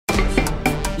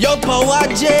Yo, Power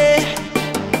J,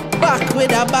 back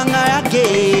with a banger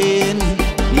again.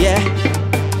 Yeah,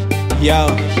 yo,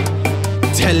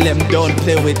 tell them don't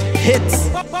play with hits.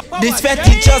 This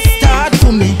fetty just start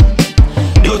for me.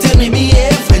 Don't tell me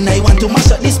behave when I want to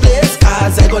mash up this place,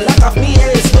 cause I go lock off me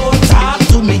ears. Don't talk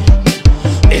to me.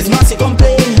 It's Massy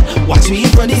complain. Watch me in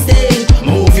front of the stage,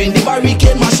 moving the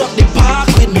barricade, mash up the park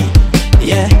with me.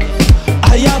 Yeah,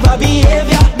 I have a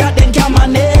behavior that then can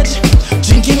manage.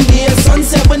 Drinking beer,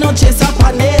 sunset, we no chase up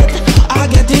on it. I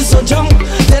get in so drunk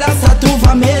that I start to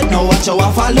vomit. Now watch how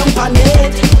I fall on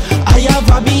it. I have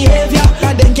a behavior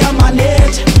that then can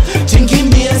manage. Drinking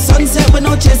beer, sunset, we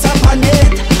no chase up on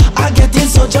it. I get in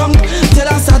so drunk till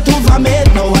I start to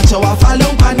vomit. Now watch how I fall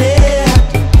on it.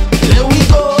 There we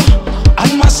go,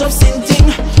 and mash up sinting,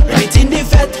 right in the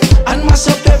fed, and mash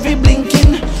up every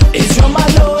blinking. It's from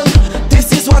alone,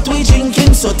 this is what we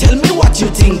drinking. So tell me what you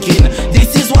thinking.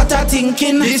 This is what I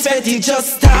thinking. This fetty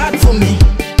just start for me.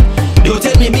 Don't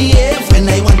tell me behave when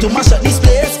I want to mash up this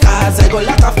place, cause I go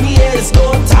lock off me ears.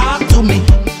 Don't talk to me.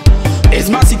 It's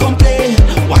Massy complain.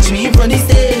 Watch me in front of the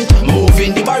stage,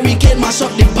 moving the barricade, mash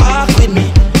up the park with me.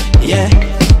 Yeah,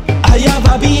 I have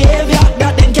a behavior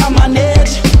that then can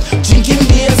manage. Drinking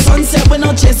beer, sunset, we no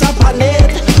chase up on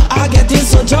it. I get in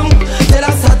so drunk till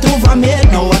I start to vomit.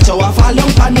 Now watch how I fall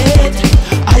on it.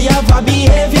 I have a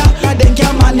behavior that then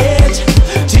can manage.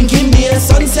 Drinking beer,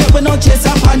 sunset, we no chase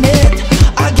up on it.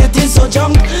 I get in so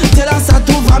drunk till I start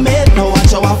to vomit. Now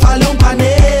watch how I fall on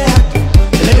it.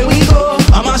 There we go,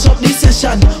 I mash up this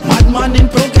session. Madman in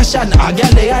progression. I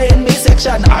get there in me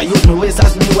section. I use my waist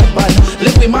as me weapon.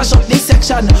 Let we mash up this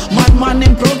section. Madman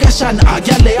in progression. I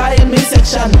get there in me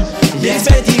section. This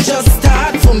fetty just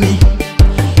start for me.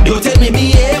 Don't tell me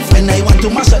behave when I want to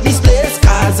mash up this place,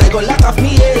 cause I go lock off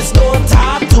me ears. Don't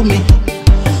talk to me.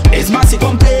 It's Massy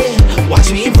complain.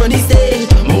 Watch me in front of the stage,